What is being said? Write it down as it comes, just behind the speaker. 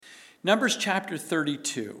Numbers chapter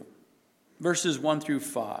 32, verses 1 through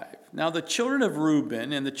 5. Now the children of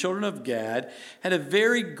Reuben and the children of Gad had a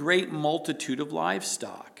very great multitude of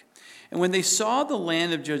livestock. And when they saw the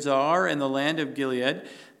land of Jazer and the land of Gilead,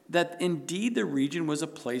 that indeed the region was a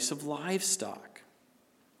place of livestock.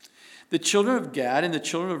 The children of Gad and the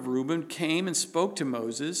children of Reuben came and spoke to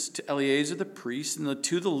Moses, to Eleazar the priest, and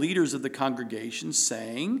to the leaders of the congregation,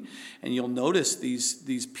 saying, and you'll notice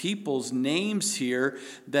these people's names here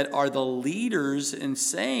that are the leaders, and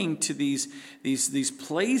saying to these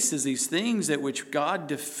places, these things that which God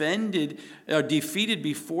defeated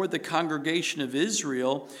before the congregation of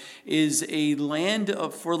Israel, is a land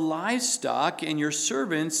for livestock, and your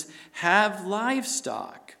servants have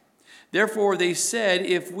livestock. Therefore they said,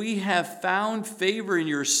 if we have found favor in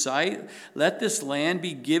your sight, let this land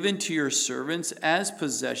be given to your servants as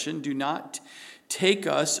possession. Do not take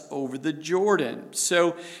us over the Jordan.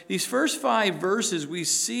 So these first 5 verses, we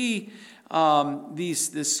see the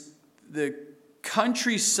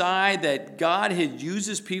countryside that God had used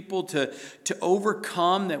his people to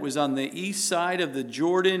overcome, that was on the east side of the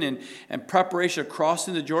Jordan, and preparation of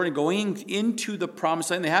crossing the Jordan, going into the promised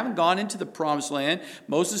land. They haven't gone into the promised land.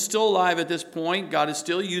 Moses is still alive at this point. God is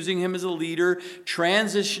still using him as a leader,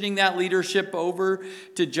 transitioning that leadership over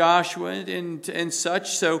to Joshua and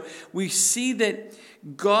such. So we see that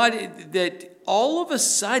that all of a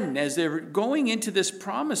sudden, as they're going into this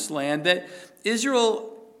promised land, that Israel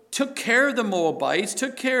took care of the Moabites,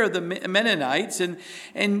 took care of the Mennonites, and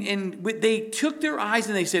they took their eyes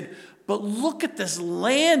and they said, but look at this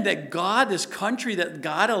land this country that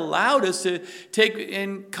God allowed us to take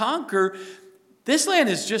and conquer. This land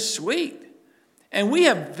is just sweet. And we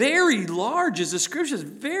have very large, as the scripture says,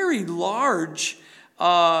 very large,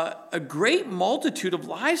 a great multitude of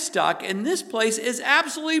livestock. And this place is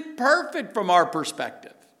absolutely perfect from our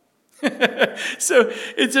perspective. So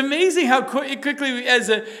it's amazing how quickly,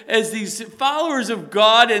 as these followers of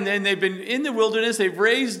God, and then they've been in the wilderness, they've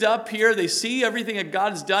raised up here, they see everything that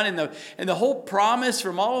God has done, and the whole promise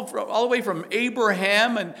from all the way from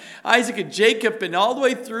Abraham and Isaac and Jacob, and all the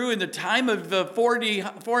way through in the time of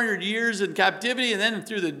 400 years in captivity, and then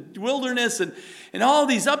through the wilderness, and all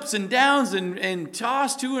these ups and downs, and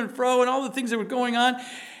tossed to and fro, and all the things that were going on.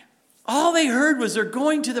 All they heard was they're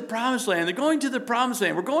going to the promised land. They're going to the promised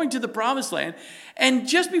land. We're going to the promised land. And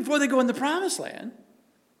just before they go in the promised land,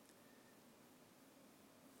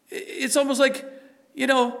 it's almost like,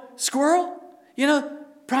 squirrel,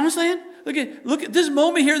 promised land. Look at this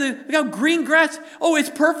moment here. Look how green grass. Oh, it's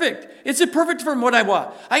perfect. It's perfect from what I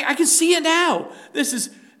want. I can see it now.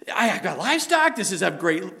 I've got livestock. This is a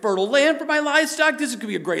great fertile land for my livestock. This is going to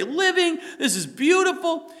be a great living. This is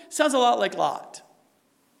beautiful. Sounds a lot like Lot.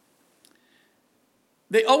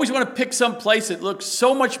 They always want to pick some place that looks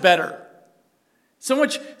so much better, so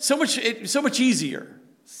much easier,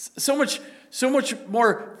 so much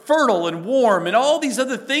more fertile and warm, and all these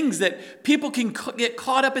other things that people can get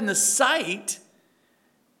caught up in the sight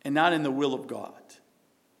and not in the will of God.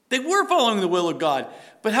 They were following the will of God,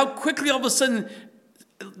 but how quickly all of a sudden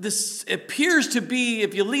this appears to be,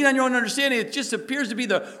 if you lean on your own understanding, it just appears to be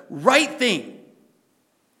the right thing.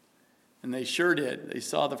 And they sure did. They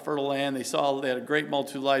saw the fertile land. They had a great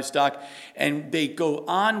multitude of livestock. And they go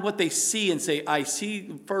on what they see and say, I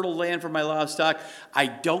see fertile land for my livestock. I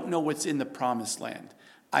don't know what's in the promised land.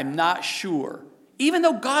 I'm not sure. Even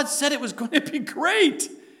though God said it was going to be great.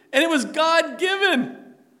 And it was God-given.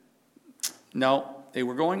 No, they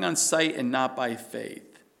were going on sight and not by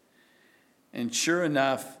faith. And sure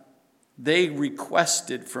enough, they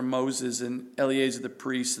requested from Moses and Eleazar the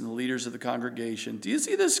priest and the leaders of the congregation, do you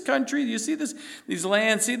see this country? Do you see these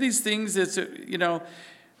lands? See these things?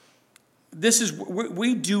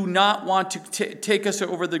 We do not want to take us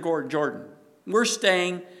over the Jordan. We're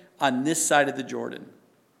staying on this side of the Jordan.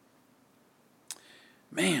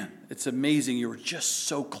 Man, it's amazing. You were just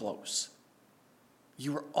so close.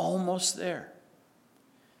 You were almost there.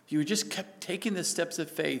 If you just kept taking the steps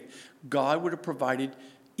of faith, God would have provided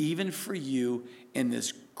even for you in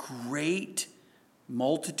this great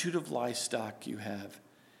multitude of livestock you have.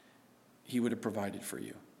 He would have provided for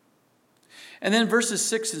you. And then verses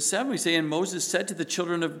 6 and 7, we say, and Moses said to the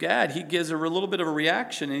children of Gad, he gives a little bit of a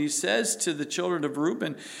reaction, and he says to the children of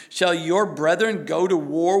Reuben, shall your brethren go to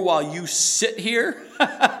war while you sit here?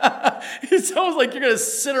 It sounds like you're going to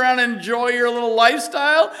sit around and enjoy your little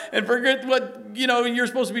lifestyle and forget what, you're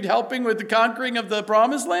supposed to be helping with the conquering of the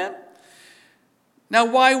promised land. Now,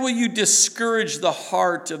 why will you discourage the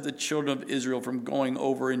heart of the children of Israel from going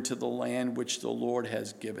over into the land which the Lord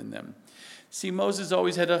has given them? See, Moses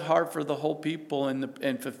always had a heart for the whole people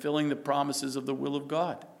and fulfilling the promises of the will of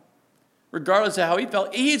God. regardless of how he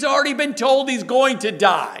felt. He's already been told he's going to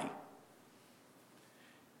die.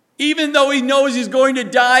 Even though he knows he's going to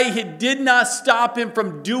die, it did not stop him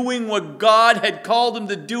from doing what God had called him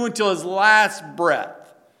to do until his last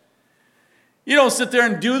breath. You don't sit there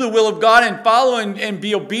and do the will of God and follow and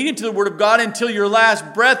be obedient to the word of God until your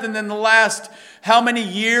last breath, and then the last how many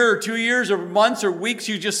years or 2 years or months or weeks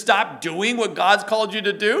you just stop doing what God's called you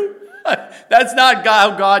to do. That's not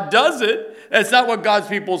how God does it. That's not what God's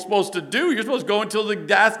people are supposed to do. You're supposed to go until the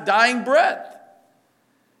dying breath,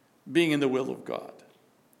 being in the will of God.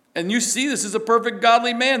 And you see this is a perfect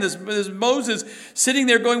godly man. This Moses sitting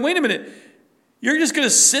there going, wait a minute, you're just going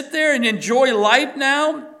to sit there and enjoy life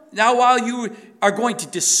now? Now while you are going to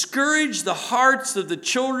discourage the hearts of the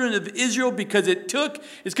children of Israel, because it's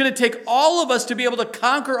going to take all of us to be able to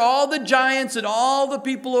conquer all the giants and all the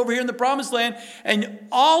people over here in the promised land, and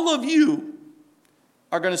all of you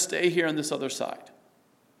are going to stay here on this other side.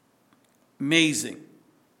 Amazing.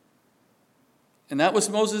 And that was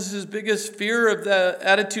Moses' biggest fear of the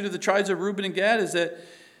attitude of the tribes of Reuben and Gad, is that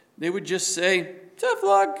they would just say, tough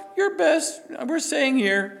luck, you're best. We're staying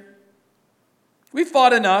here. We've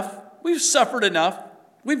fought enough. We've suffered enough.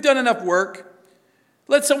 We've done enough work.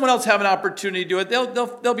 Let someone else have an opportunity to do it.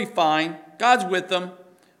 They'll be fine. God's with them.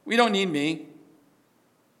 We don't need me.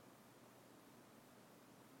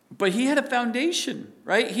 But he had a foundation,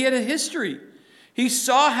 right? He had a history. He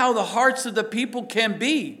saw how the hearts of the people can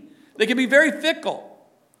be. They can be very fickle.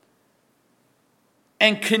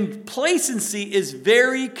 And complacency is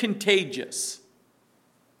very contagious.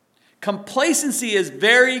 Complacency is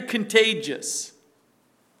very contagious.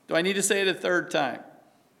 Do I need to say it a third time?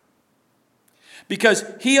 Because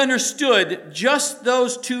he understood just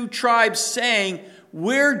those two tribes saying,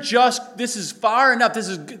 this is far enough. This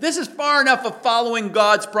is far enough of following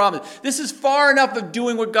God's promise. This is far enough of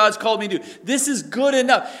doing what God's called me to do. This is good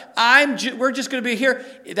enough. We're just going to be here.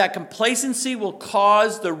 That complacency will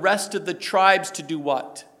cause the rest of the tribes to do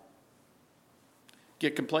what?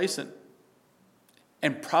 Get complacent.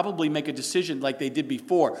 And probably make a decision like they did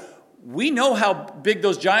before. We know how big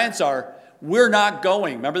those giants are. We're not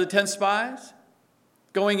going. Remember the 10 spies?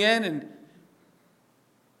 Going in, and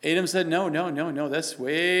Edom said, no, that's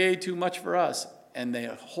way too much for us. And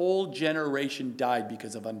the whole generation died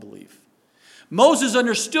because of unbelief. Moses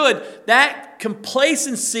understood that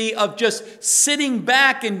complacency of just sitting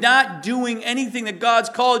back and not doing anything that God's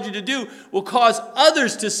called you to do will cause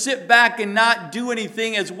others to sit back and not do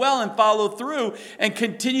anything as well and follow through and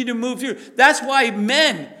continue to move through. That's why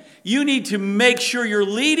men, you need to make sure you're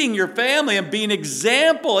leading your family and be an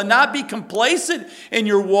example and not be complacent in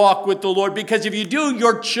your walk with the Lord. Because if you do,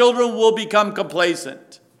 your children will become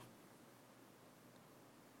complacent.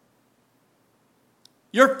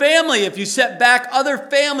 Your family, if you set back other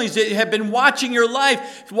families that have been watching your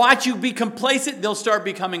life, watch you be complacent, they'll start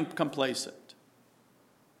becoming complacent.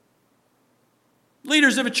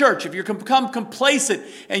 Leaders of a church, if you become complacent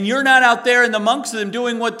and you're not out there in the amongst them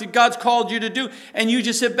doing what God's called you to do, and you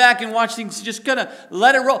just sit back and watch things, just kind of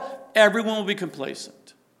let it roll, everyone will be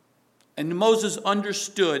complacent. And Moses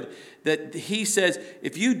understood that he says,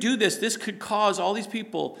 if you do this, this could cause all these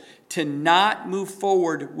people to not move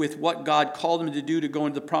forward with what God called them to do to go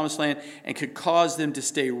into the promised land, and could cause them to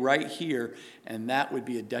stay right here. And that would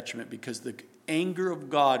be a detriment, because the anger of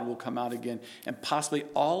God will come out again, and possibly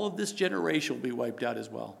all of this generation will be wiped out as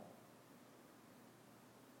well.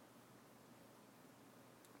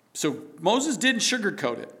 So Moses didn't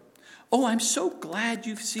sugarcoat it. Oh, I'm so glad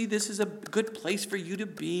you see this is a good place for you to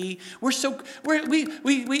be.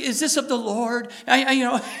 Is this of the Lord?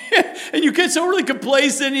 And you get so really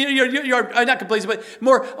complacent. You're not complacent, but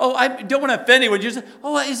more, I don't want to offend anyone. You're just,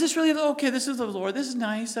 is this really, okay, this is the Lord. This is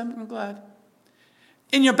nice. I'm glad.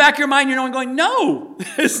 In your back of your mind, you're going, no,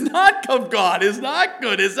 it's not of God. It's not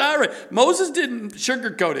good. It's not right. Moses didn't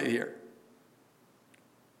sugarcoat it here.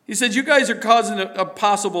 He said, you guys are causing a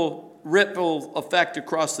possible ripple effect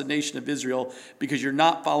across the nation of Israel because you're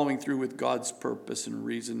not following through with God's purpose and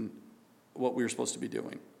reason, what we were supposed to be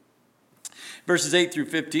doing. Verses 8 through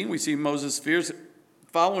 15, we see Moses' fears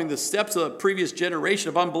following the steps of the previous generation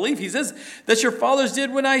of unbelief. He says, that your fathers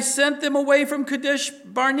did when I sent them away from Kadesh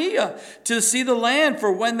Barnea to see the land.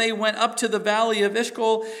 For when they went up to the valley of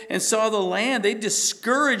Eshcol and saw the land, they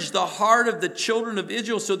discouraged the heart of the children of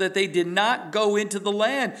Israel so that they did not go into the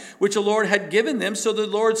land which the Lord had given them. So the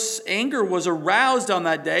Lord's anger was aroused on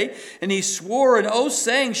that day, and he swore an oath,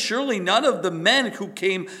 saying, surely none of the men who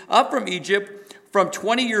came up from Egypt from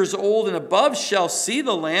 20 years old and above shall see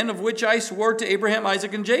the land of which I swore to Abraham,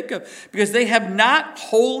 Isaac, and Jacob, because they have not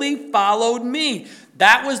wholly followed me.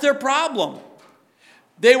 That was their problem.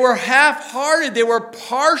 They were half-hearted. They were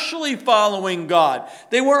partially following God.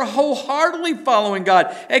 They weren't wholeheartedly following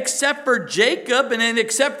God. Except for Jacob and then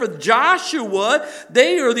except for Joshua,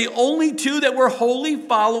 they are the only two that were wholly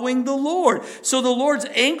following the Lord. So the Lord's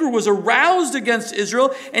anger was aroused against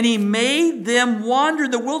Israel, and he made them wander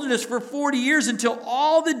in the wilderness for 40 years until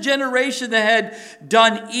all the generation that had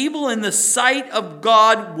done evil in the sight of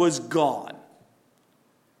God was gone.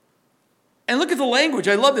 And look at the language.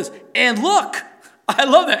 I love this. And look. I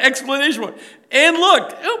love that explanation word. And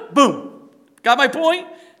look, oh, boom. Got my point?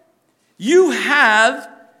 You have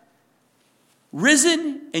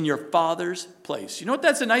risen in your father's place. You know what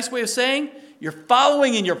that's a nice way of saying? You're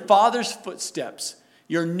following in your father's footsteps.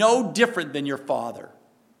 You're no different than your father.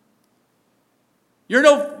 You're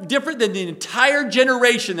no different than the entire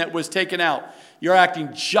generation that was taken out. You're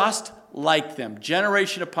acting just like them,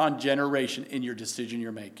 generation upon generation in your decision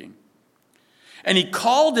you're making. And he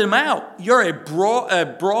called them out. You're a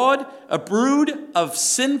brood of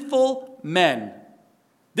sinful men.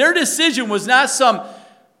 Their decision was not some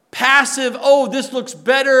passive, oh, this looks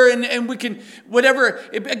better and we can, whatever.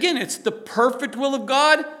 Again, it's the perfect will of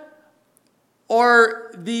God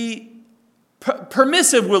or the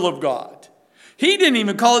permissive will of God. He didn't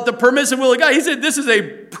even call it the permissive will of God. He said this is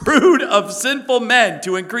a brood of sinful men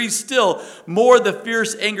to increase still more the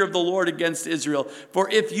fierce anger of the Lord against Israel. For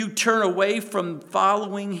if you turn away from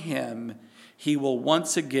following him, he will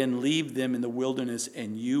once again leave them in the wilderness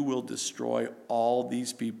and you will destroy all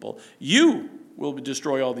these people. You will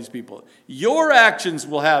destroy all these people. Your actions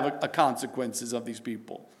will have consequences of these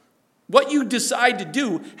people. What you decide to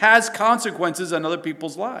do has consequences on other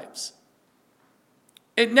people's lives.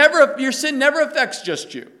 Your sin never affects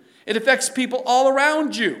just you. It affects people all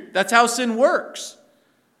around you. That's how sin works.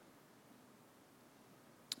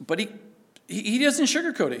 But he doesn't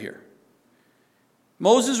sugarcoat it here.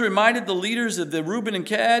 Moses reminded the leaders of the Reuben and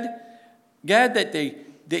Gad that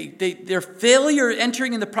their failure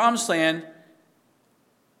entering in the promised land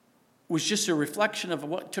was just a reflection of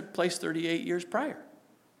what took place 38 years prior.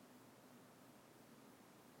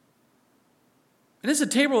 It is a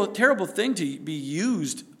terrible thing to be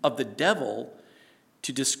used of the devil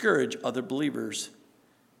to discourage other believers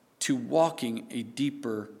to walking a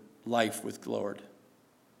deeper life with the Lord.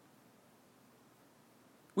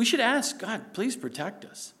 We should ask God, please protect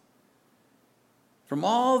us from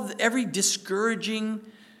every discouraging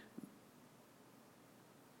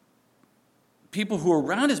people who are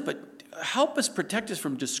around us, but help us protect us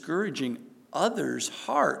from discouraging others'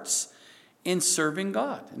 hearts in serving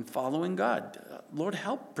God and following God. Lord,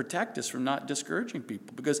 help protect us from not discouraging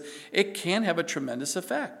people because it can have a tremendous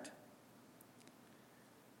effect.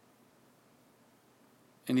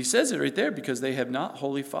 And he says it right there, because they have not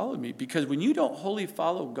wholly followed me. Because when you don't wholly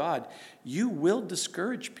follow God, you will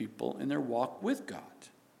discourage people in their walk with God.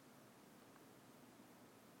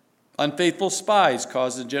 Unfaithful spies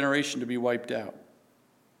cause a generation to be wiped out.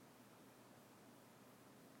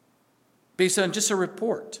 Based on just a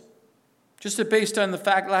report. Just based on the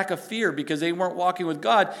lack of fear, because they weren't walking with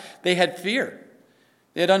God, they had fear.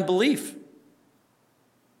 They had unbelief.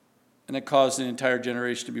 And it caused an entire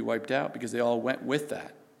generation to be wiped out because they all went with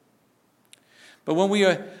that. But when we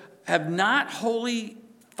have not wholly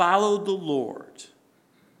followed the Lord,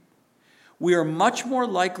 we are much more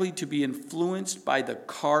likely to be influenced by the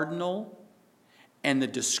cardinal and the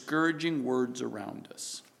discouraging words around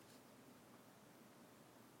us.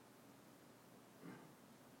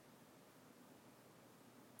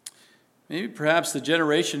 Maybe perhaps the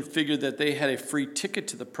generation figured that they had a free ticket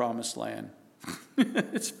to the promised land.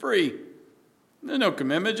 It's free. There's no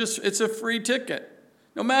commitment, it's a free ticket.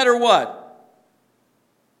 No matter what.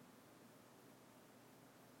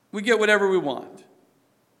 We get whatever we want.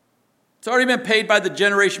 It's already been paid by the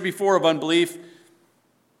generation before of unbelief.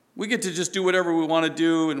 We get to just do whatever we want to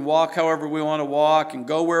do and walk however we want to walk and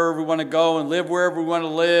go wherever we want to go and live wherever we want to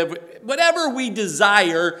live. Whatever we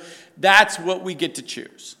desire, that's what we get to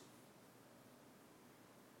choose.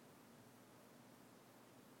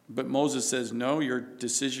 But Moses says, no, your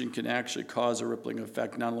decision can actually cause a rippling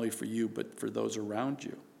effect, not only for you, but for those around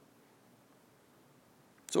you.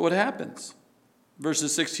 So what happens?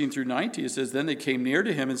 Verses 16 through 19, it says, then they came near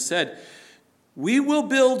to him and said, we will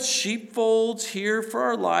build sheepfolds here for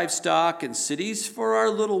our livestock and cities for our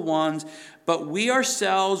little ones, but we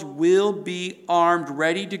ourselves will be armed,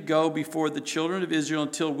 ready to go before the children of Israel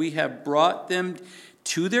until we have brought them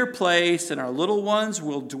to their place, and our little ones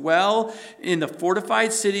will dwell in the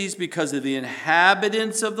fortified cities because of the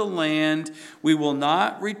inhabitants of the land. We will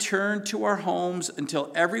not return to our homes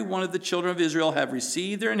until every one of the children of Israel have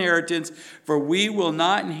received their inheritance, for we will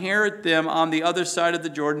not inherit them on the other side of the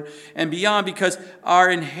Jordan and beyond, because our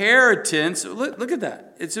inheritance, look at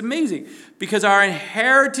that. It's amazing. Because our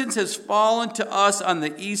inheritance has fallen to us on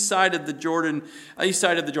the east side of the Jordan,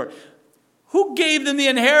 Who gave them the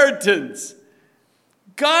inheritance?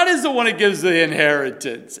 God is the one who gives the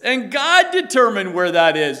inheritance. And God determined where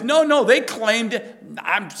that is. No, they claimed it.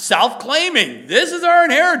 I'm self-claiming. This is our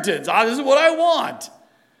inheritance. This is what I want.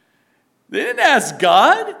 They didn't ask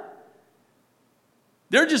God.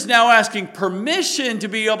 They're just now asking permission to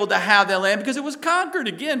be able to have that land because it was conquered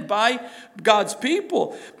again by God's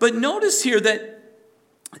people. But notice here that,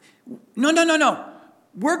 no.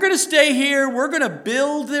 We're going to stay here. We're going to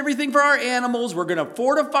build everything for our animals. We're going to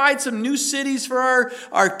fortify some new cities for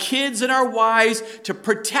our kids and our wives to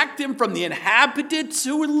protect them from the inhabitants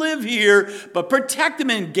who would live here, but protect them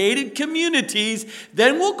in gated communities.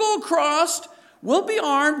 Then we'll go across. We'll be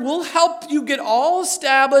armed. We'll help you get all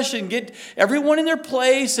established and get everyone in their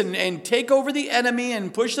place and take over the enemy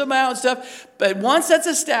and push them out and stuff. But once that's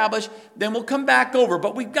established, then we'll come back over.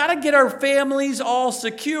 But we've got to get our families all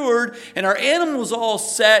secured and our animals all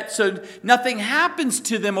set so nothing happens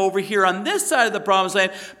to them over here on this side of the promised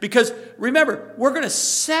land. Because remember, we're going to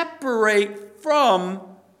separate from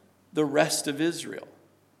the rest of Israel.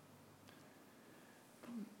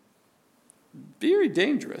 Very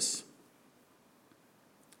dangerous.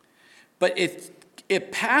 But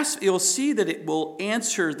you'll see that it will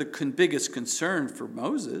answer the biggest concern for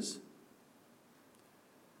Moses.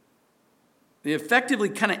 They effectively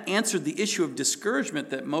kind of answered the issue of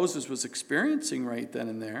discouragement that Moses was experiencing right then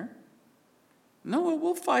and there. No,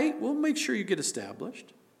 we'll fight. We'll make sure you get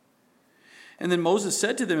established. And then Moses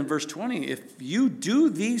said to them in verse 20, if you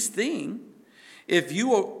do these things, if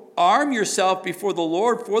you arm yourself before the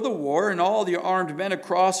Lord for the war, and all the armed men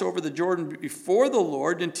across over the Jordan before the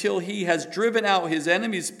Lord until he has driven out his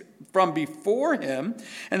enemies from before him,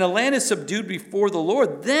 and the land is subdued before the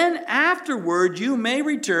Lord, then afterward you may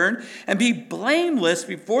return and be blameless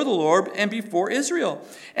before the Lord and before Israel.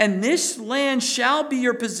 And this land shall be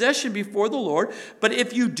your possession before the Lord. But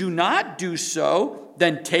if you do not do so,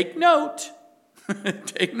 then take note.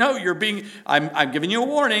 Take note, I'm giving you a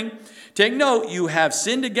warning. Take note, you have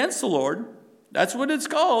sinned against the Lord. That's what it's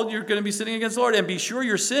called. You're going to be sinning against the Lord. And be sure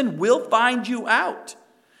your sin will find you out.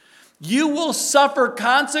 You will suffer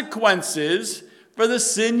consequences for the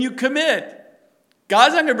sin you commit.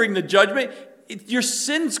 God's not going to bring the judgment. Your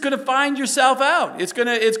sin's going to find yourself out. It's going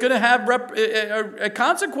to have a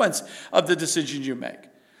consequence of the decisions you make.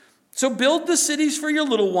 So build the cities for your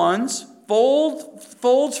little ones.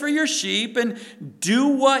 Folds for your sheep, and do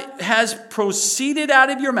what has proceeded out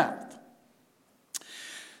of your mouth.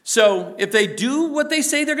 So if they do what they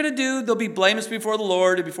say they're going to do, they'll be blameless before the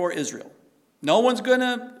Lord and before Israel. No one's going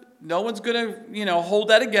to hold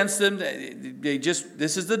that against them.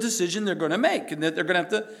 This is the decision they're going to make, and that they're going to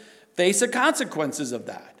have to face the consequences of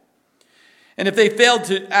that. And if they fail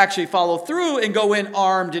to actually follow through and go in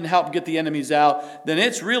armed and help get the enemies out, then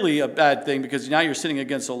it's really a bad thing, because now you're sinning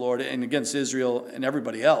against the Lord and against Israel and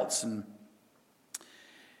everybody else. And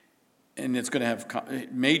it's going to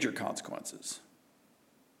have major consequences.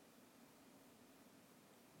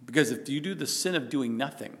 Because if you do the sin of doing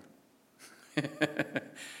nothing,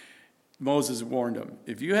 Moses warned them,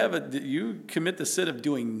 if you commit the sin of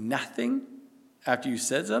doing nothing after you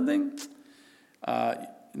said something,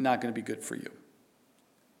 not going to be good for you.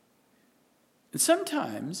 And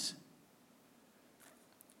sometimes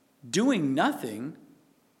doing nothing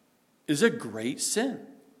is a great sin.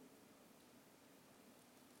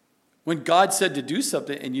 When God said to do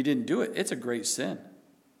something and you didn't do it, it's a great sin.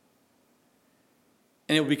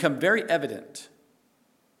 And it will become very evident.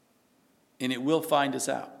 And it will find us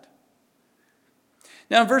out.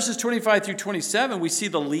 Now in verses 25 through 27, we see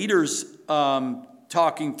the leaders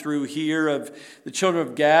talking through here of the children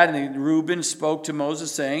of Gad, and Reuben spoke to Moses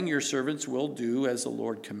saying, your servants will do as the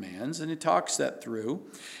Lord commands. And he talks that through.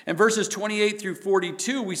 And verses 28 through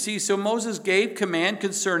 42, we see, so Moses gave command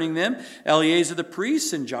concerning them, Eleazar the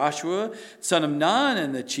priest and Joshua, son of Nun,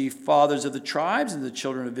 and the chief fathers of the tribes and the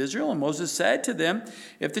children of Israel. And Moses said to them,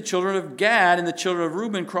 if the children of Gad and the children of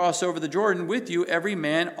Reuben cross over the Jordan with you, every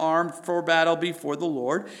man armed for battle before the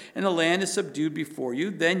Lord, and the land is subdued before you,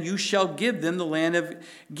 then you shall give them the land of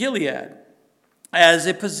Gilead. as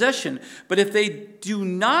a possession. But if they do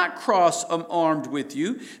not cross armed with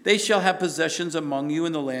you, they shall have possessions among you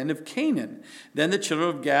in the land of Canaan. Then the children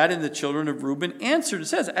of Gad and the children of Reuben answered, it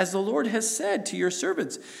says, as the Lord has said to your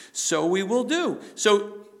servants, so we will do.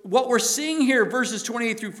 So what we're seeing here, verses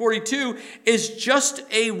 28 through 42, is just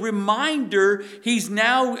a reminder.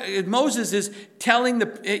 Moses is telling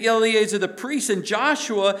the Eleazar the priest and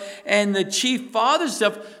Joshua and the chief fathers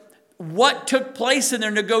stuff what took place in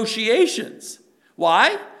their negotiations.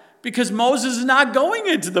 Why? Because Moses is not going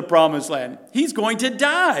into the promised land. He's going to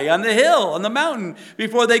die on the hill, on the mountain,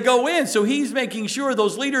 before they go in. So he's making sure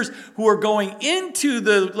those leaders who are going into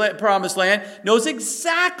the promised land knows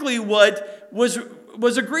exactly what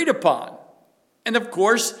was agreed upon. And of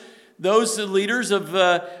course, those leaders of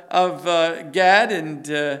Gad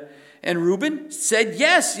and Reuben said,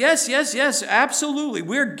 yes, absolutely.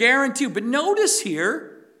 We're guaranteed. But notice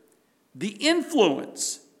here the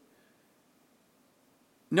influence.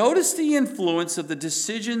 Notice the influence of the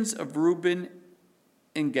decisions of Reuben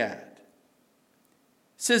and Gad.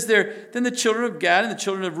 It says there, then the children of Gad and the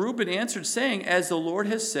children of Reuben answered, saying, as the Lord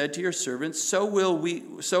has said to your servants, so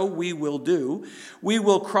we will do. We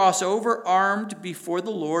will cross over armed before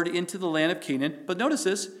the Lord into the land of Canaan. But notice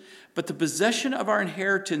this, but the possession of our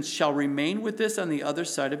inheritance shall remain with us on the other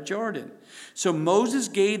side of Jordan. So Moses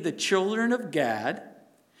gave the children of Gad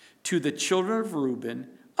to the children of Reuben,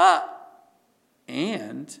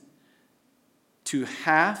 and to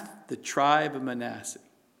half the tribe of Manasseh.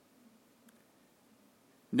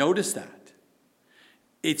 Notice that.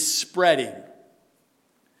 It's spreading.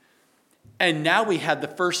 And now we have the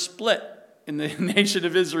first split in the nation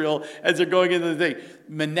of Israel as they're going into the thing.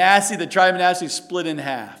 Manasseh, the tribe of Manasseh, split in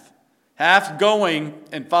half. Half going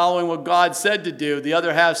and following what God said to do. The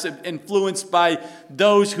other half influenced by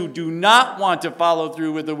those who do not want to follow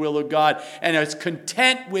through with the will of God and is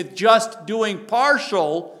content with just doing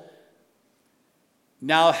partial.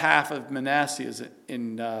 Now half of Manasseh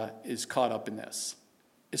is caught up in this.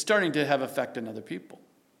 It's starting to have effect on other people.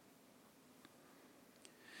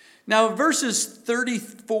 Now verses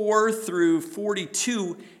 34 through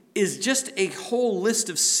 42 is just a whole list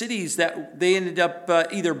of cities that they ended up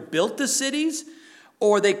either built the cities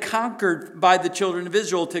or they conquered by the children of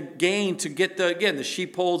Israel to get the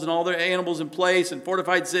sheepfolds and all their animals in place and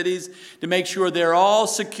fortified cities to make sure they're all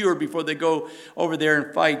secure before they go over there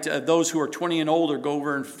and fight. Those who are 20 and older go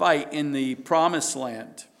over and fight in the promised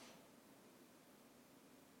land.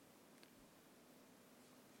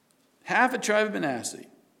 Half a tribe of Manasseh.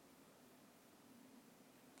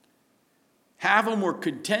 Half of them were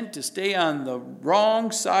content to stay on the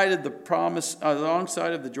wrong side of the wrong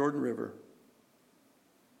side of the Jordan River.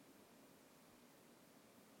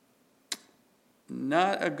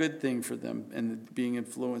 Not a good thing for them and being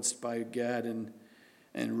influenced by Gad and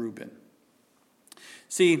Reuben.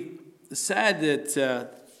 See, it's sad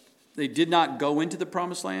that they did not go into the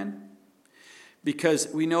promised land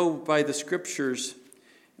because we know by the scriptures,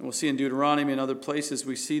 and we'll see in Deuteronomy and other places,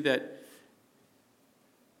 we see that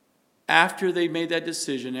after they made that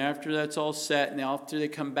decision, after that's all set, and after they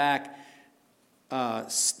come back, the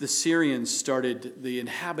Syrians started, the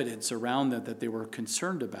inhabitants around them that they were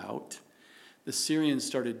concerned about, the Syrians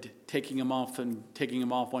started taking them off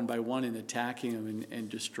one by one and attacking them and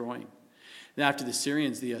destroying. And after the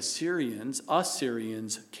Syrians, the Assyrians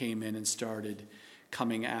came in and started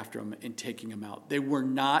coming after them and taking them out. They were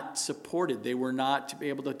not supported. They were not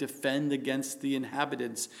able to defend against the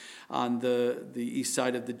inhabitants on the east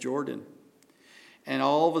side of the Jordan. And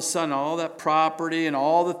all of a sudden, all that property and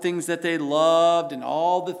all the things that they loved and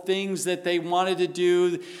all the things that they wanted to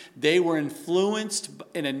do, they were influenced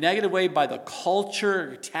in a negative way by the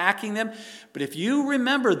culture attacking them. But if you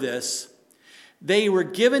remember this, they were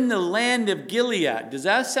given the land of Gilead. Does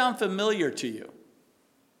that sound familiar to you?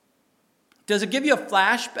 Does it give you a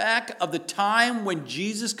flashback of the time when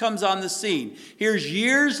Jesus comes on the scene? Here's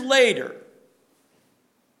years later.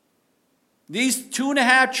 These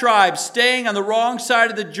 2.5 tribes staying on the wrong side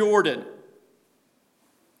of the Jordan.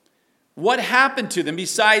 What happened to them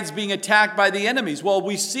besides being attacked by the enemies? Well,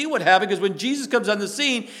 we see what happened because when Jesus comes on the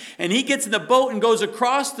scene and he gets in the boat and goes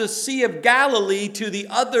across the Sea of Galilee to the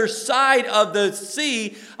other side of the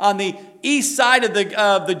sea on the east side of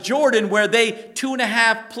the Jordan where they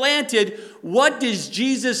 2.5 planted, what does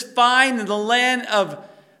Jesus find in the land of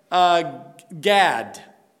Gadarea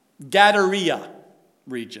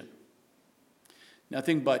region?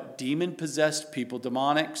 Nothing but demon-possessed people,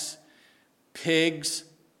 demonics, pigs.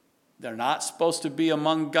 They're not supposed to be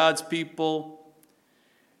among God's people.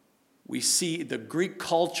 We see the Greek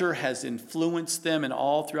culture has influenced them and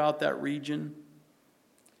all throughout that region.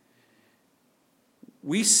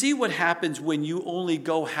 we see what happens when you only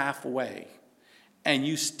go halfway and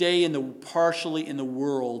you stay partially in the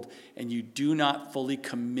world and you do not fully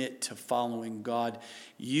commit to following God.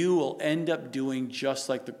 You will end up doing just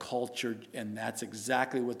like the culture, and that's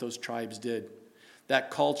exactly what those tribes did.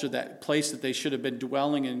 That culture, that place that they should have been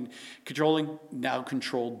dwelling and controlling, now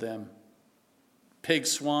controlled them. Pig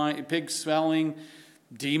smelling,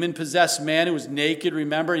 demon-possessed man who was naked,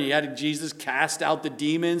 remember? He had Jesus cast out the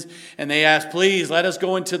demons, and they asked, please, let us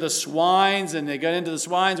go into the swines. And they got into the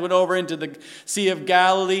swines, went over into the Sea of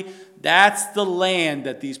Galilee. That's the land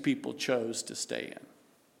that these people chose to stay in.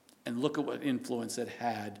 And look at what influence it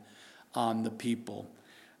had on the people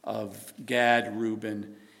of Gad,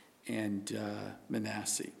 Reuben, and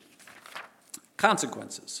Manasseh.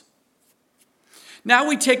 Consequences. Now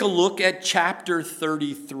we take a look at chapter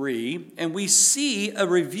 33, and we see a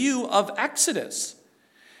review of Exodus.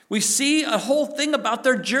 We see a whole thing about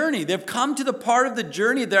their journey. They've come to the part of the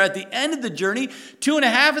journey. They're at the end of the journey.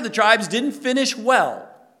 2.5 of the tribes didn't finish well.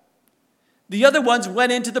 The other ones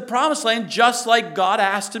went into the promised land just like God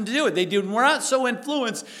asked them to do it. Were not so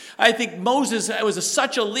influenced. I think Moses was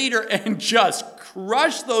such a leader and just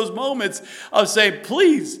crushed those moments of saying,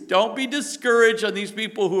 please don't be discouraged on these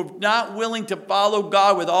people who are not willing to follow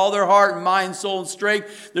God with all their heart and mind, soul, and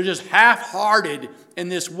strength. They're just half-hearted in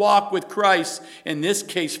this walk with Christ, in this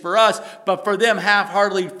case for us, but for them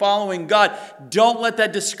half-heartedly following God. Don't let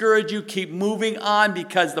that discourage you. Keep moving on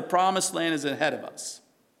because the promised land is ahead of us.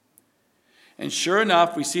 And sure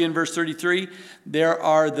enough, we see in verse 33, these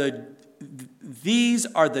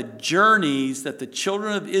are the journeys that the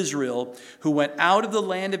children of Israel who went out of the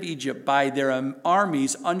land of Egypt by their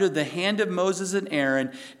armies under the hand of Moses and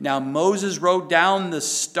Aaron. Now Moses wrote down the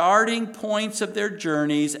starting points of their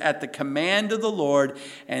journeys at the command of the Lord,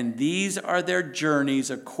 and these are their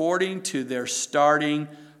journeys according to their starting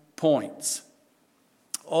points.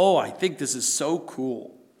 Oh, I think this is so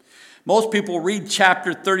cool. Most people read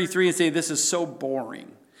chapter 33 and say, this is so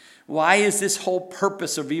boring. Why is this whole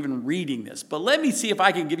purpose of even reading this? But let me see if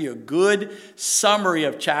I can give you a good summary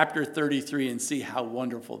of chapter 33 and see how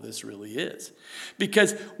wonderful this really is.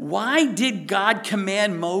 Because why did God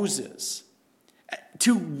command Moses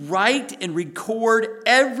to write and record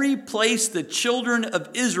every place the children of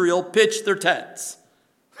Israel pitched their tents?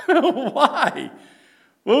 Why?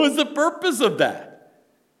 What was the purpose of that?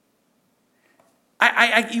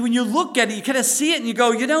 When you look at it, you kind of see it and you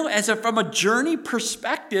go, from a journey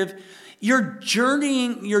perspective, you're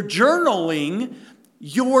journeying, you're journaling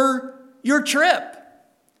your trip.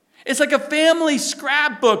 It's like a family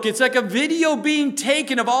scrapbook. It's like a video being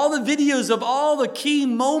taken of all the videos of all the key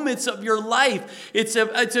moments of your life. It's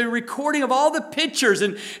a recording of all the pictures.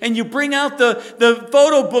 And you bring out the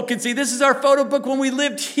photo book and see, this is our photo book when we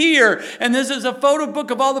lived here. And this is a photo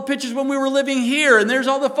book of all the pictures when we were living here. And there's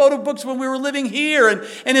all the photo books when we were living here.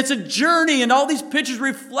 And it's a journey. And all these pictures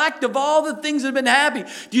reflect of all the things that have been happening.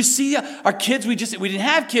 Do you see our kids? We didn't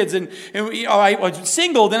have kids. I was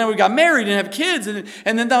single. Then we got married and have kids. And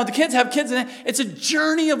then now the kids have kids, and it's a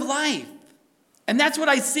journey of life. And that's what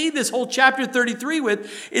I see this whole chapter 33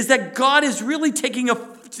 with, is that God is really taking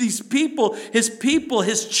these people,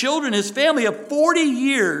 his children, his family of 40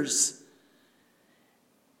 years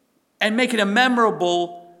and making a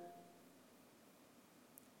memorable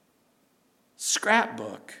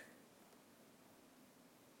scrapbook,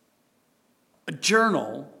 a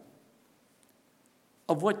journal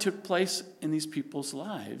of what took place in these people's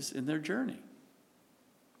lives in their journey.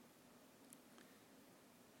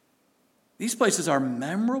 These places are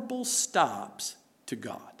memorable stops to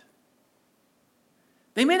God.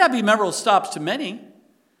 They may not be memorable stops to many.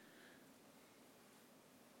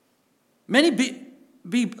 Many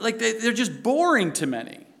be like they're just boring to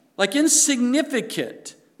many, like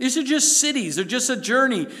insignificant. These are just cities. They're just a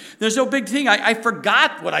journey. There's no big thing. I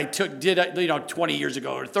forgot what I did 20 years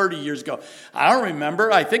ago or 30 years ago. I don't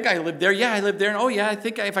remember. I think I lived there. Yeah, I lived there. And oh yeah, I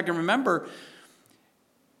think if I can remember.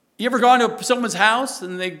 You ever gone to someone's house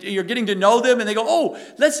and you're getting to know them and they go, oh,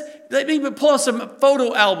 let me pull out some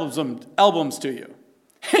photo albums to you.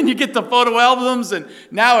 And you get the photo albums and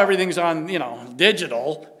now everything's on,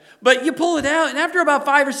 digital. But you pull it out and after about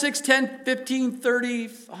 5 or 6, 10, 15, 30,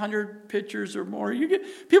 100 pictures or more,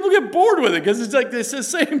 people get bored with it because it's like it's the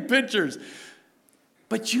same pictures.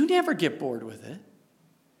 But you never get bored with it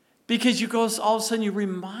because all of a sudden you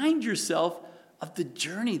remind yourself of the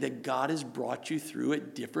journey that God has brought you through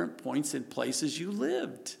at different points and places you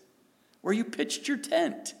lived, where you pitched your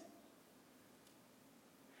tent.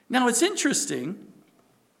 Now, it's interesting.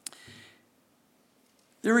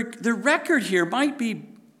 The record here might be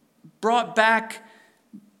brought back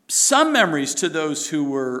some memories to those who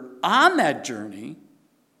were on that journey,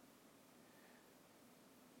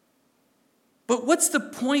 But what's the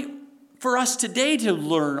point for us today to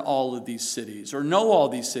learn all of these cities or know all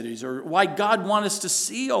these cities, or why God wants us to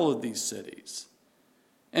see all of these cities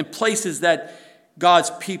and places that God's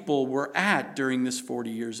people were at during this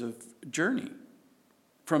 40 years of journey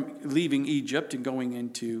from leaving Egypt and going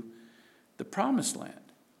into the Promised Land?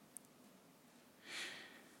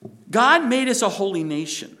 God made us a holy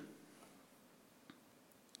nation.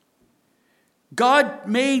 God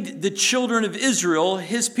made the children of Israel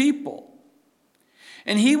his people.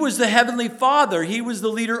 And he was the heavenly Father. He was the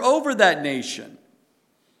leader over that nation.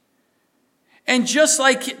 And just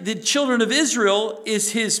like the children of Israel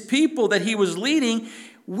is his people that he was leading,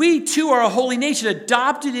 we too are a holy nation,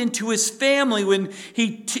 adopted into his family when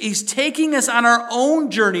he's taking us on our own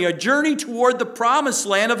journey, a journey toward the promised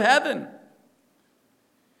land of heaven.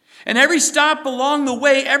 And every stop along the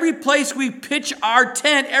way, every place we pitch our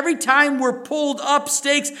tent, every time we're pulled up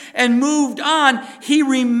stakes and moved on, he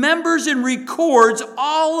remembers and records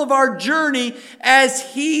all of our journey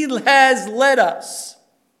as he has led us.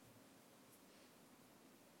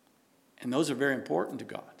 And those are very important to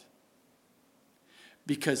God.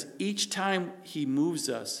 Because each time he moves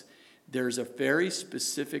us, there's a very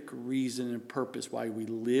specific reason and purpose why we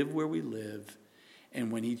live where we live.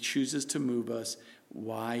 And when he chooses to move us,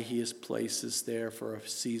 why he has placed us there for a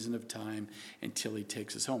season of time until he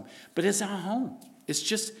takes us home. But it's not home. It's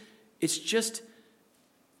just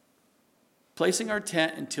placing our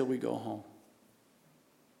tent until we go home.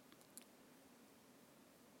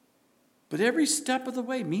 But every step of the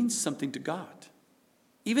way means something to God.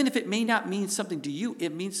 Even if it may not mean something to you,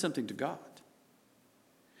 it means something to God.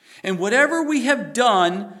 And whatever we have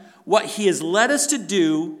done, what he has led us to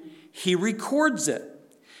do, he records it.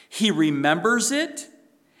 He remembers it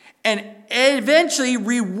and eventually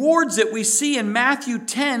rewards it. We see in Matthew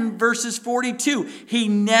 10, verses 42. He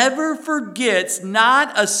never forgets,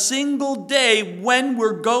 not a single day, when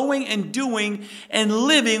we're going and doing and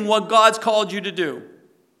living what God's called you to do.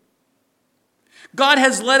 God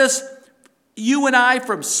has led us, you and I,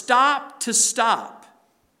 from stop to stop,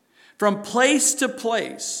 from place to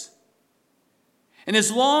place. And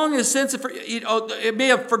as long as it may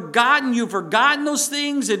have you've forgotten those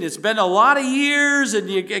things, and it's been a lot of years, and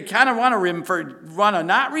you kind of want to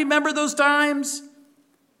not remember those times.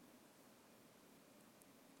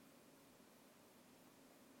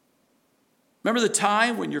 Remember the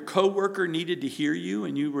time when your coworker needed to hear you,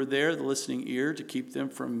 and you were there, the listening ear, to keep them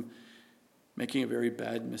from making a very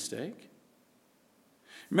bad mistake?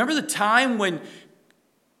 Remember the time when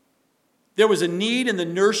there was a need in the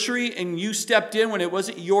nursery and you stepped in when it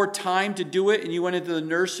wasn't your time to do it, and you went into the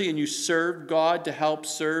nursery and you served God to help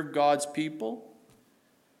serve God's people?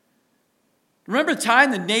 Remember the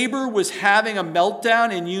time the neighbor was having a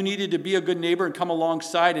meltdown and you needed to be a good neighbor and come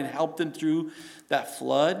alongside and help them through that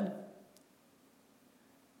flood?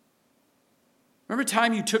 Remember the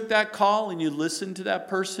time you took that call and you listened to that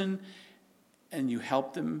person and you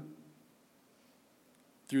helped them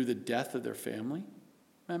through the death of their family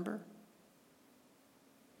member?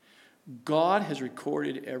 God has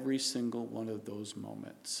recorded every single one of those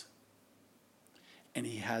moments. And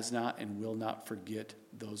he has not and will not forget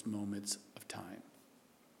those moments of time.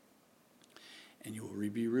 And you will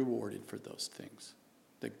be rewarded for those things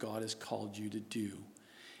that God has called you to do,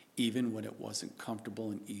 even when it wasn't comfortable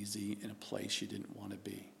and easy in a place you didn't want to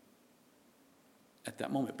be at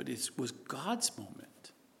that moment. But it was God's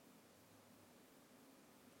moment.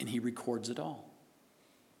 And he records it all.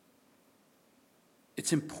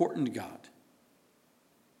 It's important to God.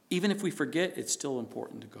 Even if we forget, it's still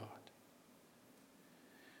important to God.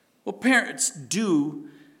 Well, parents do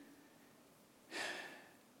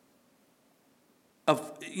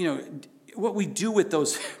what we do with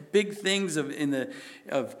those big things of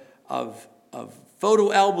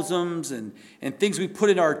photo albums and things we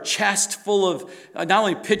put in our chest full of not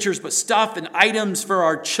only pictures but stuff and items for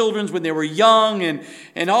our children when they were young,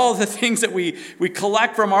 and all the things that we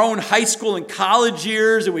collect from our own high school and college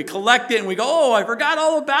years, and we collect it and we go, oh, I forgot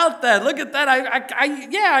all about that. Look at that.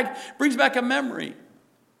 It brings back a memory.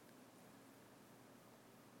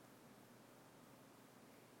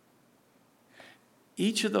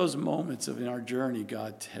 Each of those moments in our journey,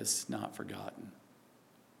 God has not forgotten.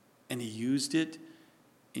 And he used it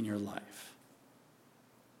in your life.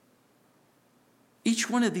 Each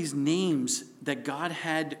one of these names that God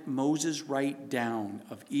had Moses write down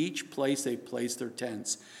of each place they placed their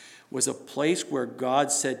tents was a place where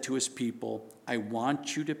God said to his people, I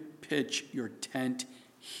want you to pitch your tent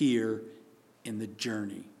here in the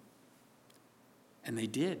journey. And they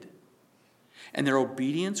did. And their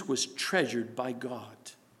obedience was treasured by God.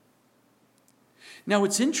 Now,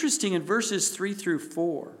 it's interesting in verses 3 through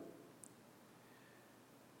 4.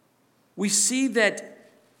 we see that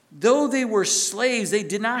though they were slaves, they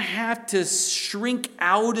did not have to shrink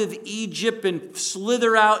out of Egypt and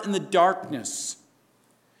slither out in the darkness.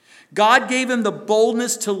 God gave them the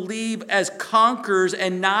boldness to leave as conquerors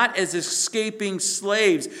and not as escaping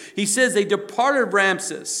slaves. He says they departed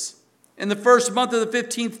Ramses in the first month of the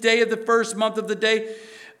 15th day of the first month of the day.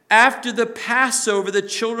 After the Passover, the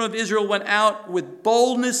children of Israel went out with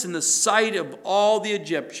boldness in the sight of all the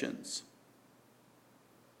Egyptians.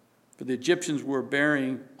 For the Egyptians were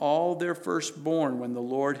bearing all their firstborn when the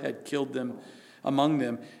Lord had killed them among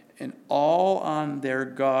them, and all on their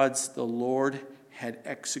gods the Lord had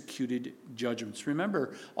executed judgments.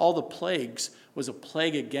 Remember, all the plagues was a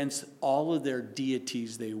plague against all of their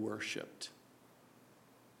deities they worshipped.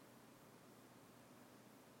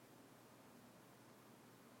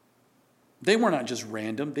 They were not just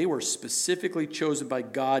random. They were specifically chosen by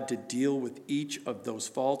God to deal with each of those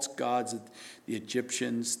false gods, the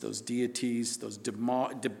Egyptians, those deities, those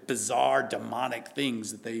bizarre demonic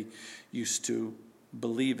things that they used to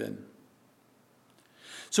believe in.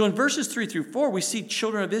 So in verses 3 through 4, we see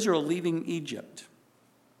children of Israel leaving Egypt.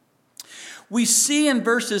 We see in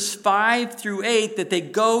verses 5 through 8 that they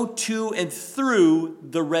go to and through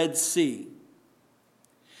the Red Sea.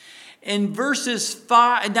 In verses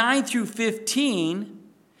 9 through 15,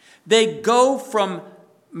 they go from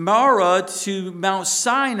Marah to Mount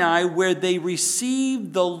Sinai, where they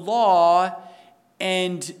receive the law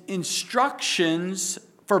and instructions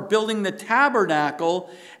for building the tabernacle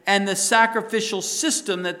and the sacrificial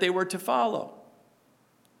system that they were to follow.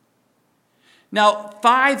 Now,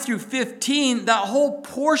 5 through 15, that whole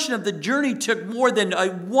portion of the journey took more than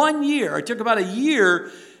 1 year. It took about a year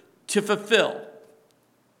to fulfill.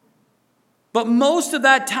 But most of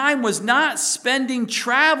that time was not spending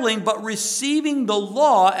traveling, but receiving the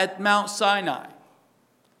law at Mount Sinai.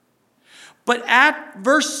 But at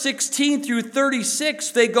verse 16 through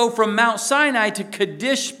 36, they go from Mount Sinai to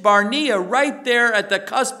Kadesh Barnea, right there at the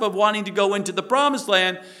cusp of wanting to go into the promised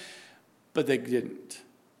land, but they didn't.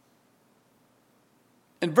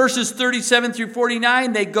 In verses 37 through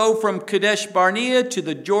 49, they go from Kadesh Barnea to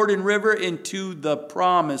the Jordan River into the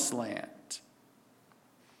promised land.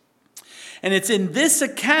 And it's in this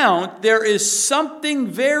account, there is something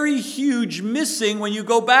very huge missing when you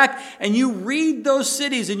go back and you read those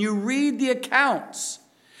cities and you read the accounts.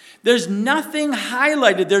 There's nothing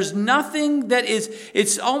highlighted. There's nothing that is,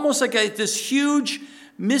 it's almost like this huge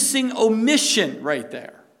missing omission right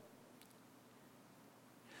there.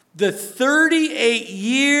 The 38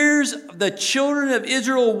 years the children of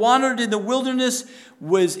Israel wandered in the wilderness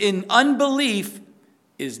was in unbelief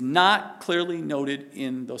is not clearly noted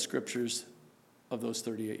in those scriptures of those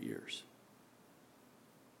 38 years.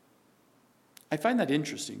 I find that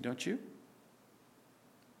interesting, don't you?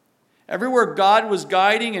 Everywhere God was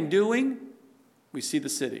guiding and doing, we see the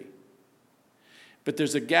city. But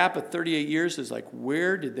there's a gap of 38 years. It's like,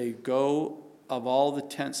 where did they go of all the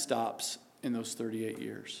tent stops in those 38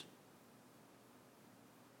 years?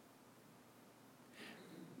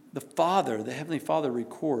 The Father, the Heavenly Father,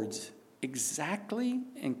 records exactly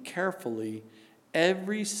and carefully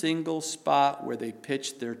every single spot where they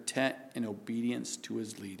pitched their tent in obedience to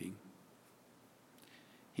his leading.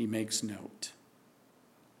 He makes note.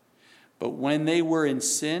 But when they were in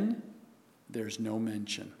sin, there's no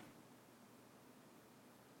mention,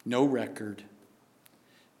 no record,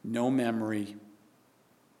 no memory.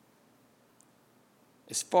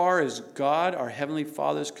 As far as God, our Heavenly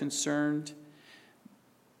Father, is concerned,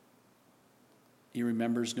 he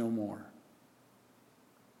remembers no more.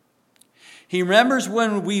 He remembers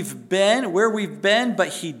where we've been, but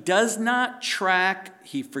he does not track,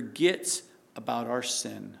 he forgets about our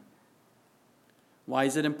sin. Why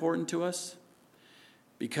is it important to us?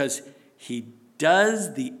 Because he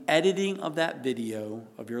does the editing of that video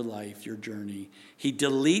of your life, your journey. He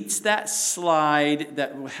deletes that slide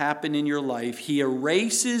that happened in your life. He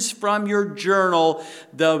erases from your journal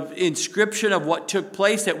the inscription of what took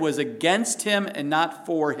place that was against him and not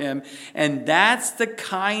for him. And that's the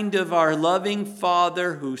kind of our loving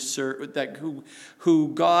Father who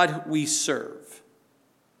God we serve.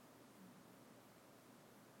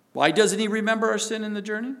 Why doesn't he remember our sin in the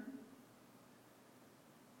journey?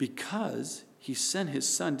 Because he sent his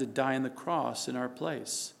Son to die on the cross in our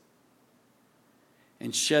place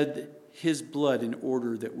and shed his blood in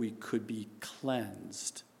order that we could be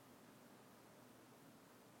cleansed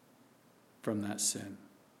from that sin.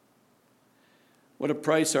 What a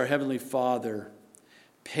price our Heavenly Father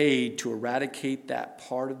paid to eradicate that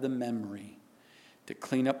part of the memory, to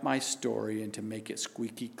clean up my story and to make it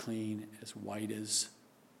squeaky clean, as white as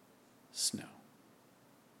snow.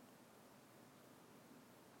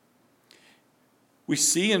 We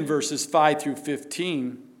see in verses 5 through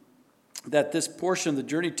 15 that this portion of the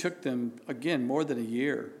journey took them, again, more than a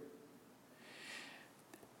year.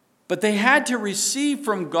 But they had to receive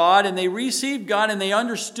from God, and they received God, and they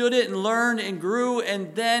understood it and learned and grew.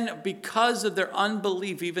 And then because of their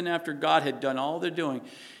unbelief, even after God had done all they're doing,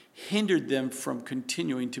 hindered them from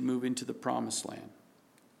continuing to move into the promised land.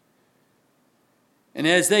 And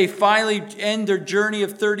as they finally end their journey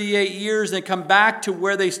of 38 years, they come back to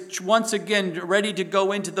where they once again ready to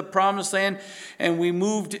go into the promised land. And we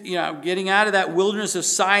moved, getting out of that wilderness of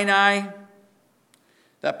Sinai,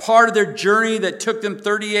 that part of their journey that took them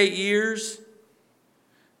 38 years,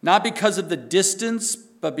 not because of the distance,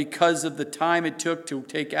 but because of the time it took to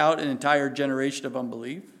take out an entire generation of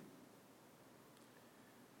unbelief.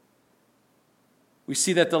 We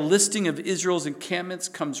see that the listing of Israel's encampments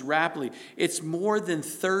comes rapidly. It's more than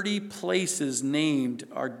 30 places named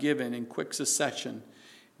are given in quick succession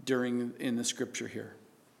in the scripture here.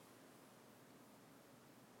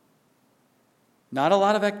 Not a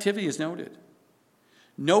lot of activity is noted.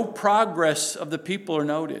 No progress of the people are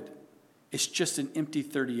noted. It's just an empty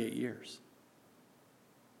 38 years.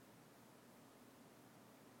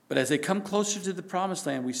 But as they come closer to the promised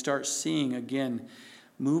land, we start seeing again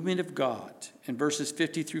movement of God. In verses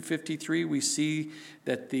 50 through 53, we see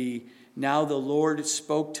that now the Lord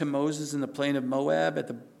spoke to Moses in the plain of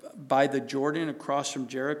Moab by the Jordan across from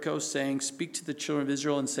Jericho, saying, "Speak to the children of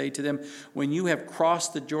Israel and say to them, when you have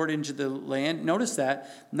crossed the Jordan into the land," notice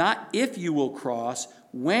that, not if you will cross,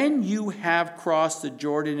 when you have crossed the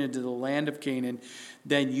Jordan into the land of Canaan,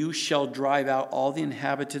 then you shall drive out all the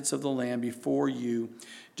inhabitants of the land before you,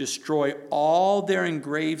 destroy all their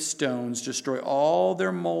engraved stones, destroy all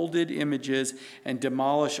their molded images, and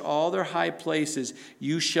demolish all their high places.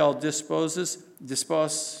 You shall disposes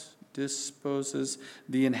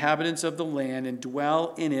the inhabitants of the land and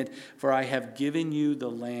dwell in it, for I have given you the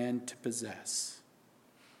land to possess.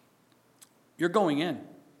 You're going in.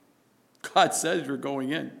 God says you're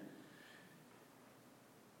going in.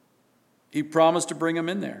 He promised to bring them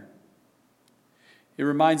in there. It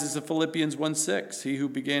reminds us of Philippians 1:6. He who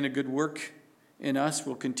began a good work in us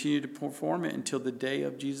will continue to perform it until the day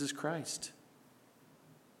of Jesus Christ.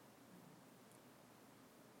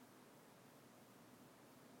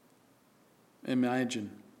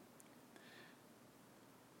 Imagine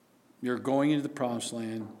you're going into the promised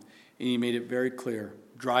land, and he made it very clear.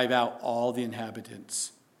 Drive out all the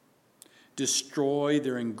inhabitants. Destroy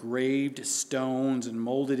their engraved stones and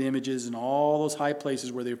molded images and all those high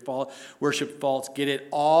places where they worship false. Get it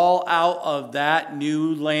all out of that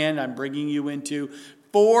new land I'm bringing you into.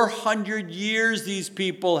 400 years these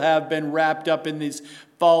people have been wrapped up in these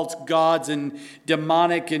false gods and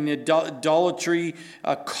demonic and idolatry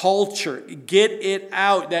culture. Get it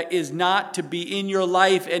out. That is not to be in your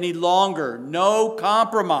life any longer. No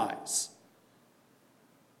compromise.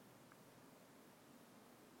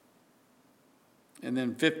 And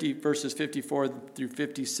then verses 54 through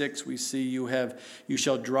 56, we see you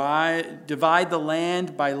shall divide the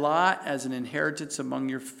land by lot as an inheritance among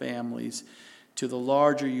your families. To the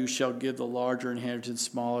larger you shall give the larger inheritance,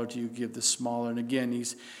 smaller to you give the smaller. And again,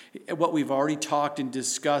 what we've already talked and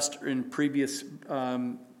discussed in previous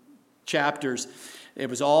chapters.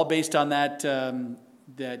 It was all based on that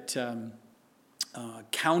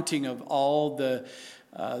counting of all the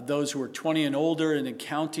those who were 20 and older, and then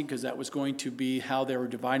counting, because that was going to be how they were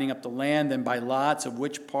dividing up the land, then by lots of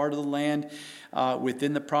which part of the land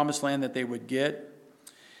within the promised land that they would get.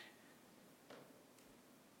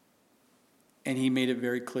 And he made it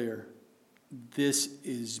very clear, this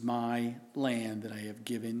is my land that I have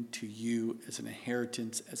given to you as an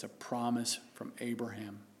inheritance, as a promise from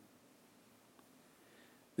Abraham.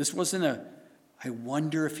 This wasn't I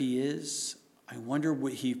wonder if he is, I wonder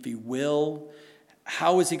if he will.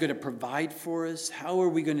 How is he going to provide for us? How are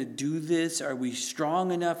we going to do this? Are we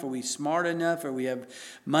strong enough? Are we smart enough? Are we have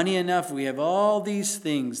money enough? We have all these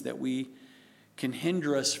things that can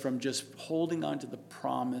hinder us from just holding on to the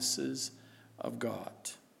promises of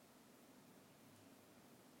God.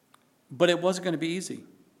 But it wasn't going to be easy.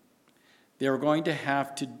 They were going to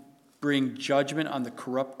have to bring judgment on the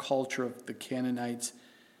corrupt culture of the Canaanites,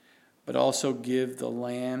 but also give the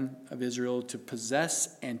land of Israel to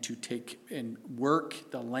possess and to take and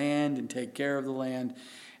work the land and take care of the land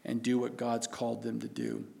and do what God's called them to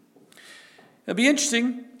do. It'll be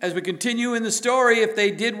interesting as we continue in the story if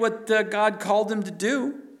they did what God called them to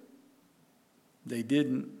do. They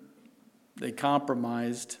didn't. They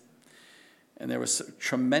compromised, and there was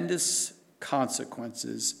tremendous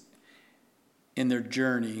consequences in their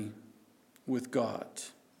journey with God.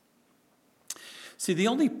 See, the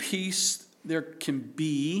only peace there can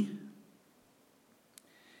be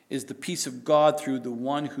is the peace of God through the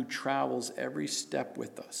one who travels every step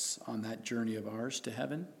with us on that journey of ours to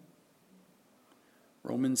heaven.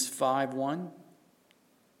 Romans 5:1.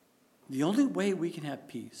 The only way we can have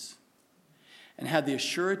peace and have the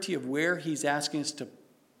assurity of where he's asking us to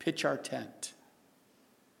pitch our tent.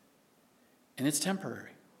 And it's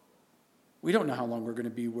temporary. We don't know how long we're going to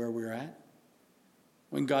be where we're at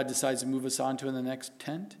when God decides to move us on to the next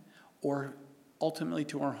tent or ultimately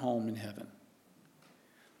to our home in heaven.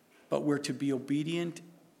 But we're to be obedient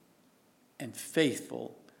and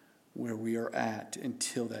faithful where we are at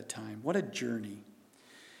until that time. What a journey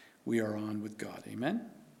we are on with God. Amen?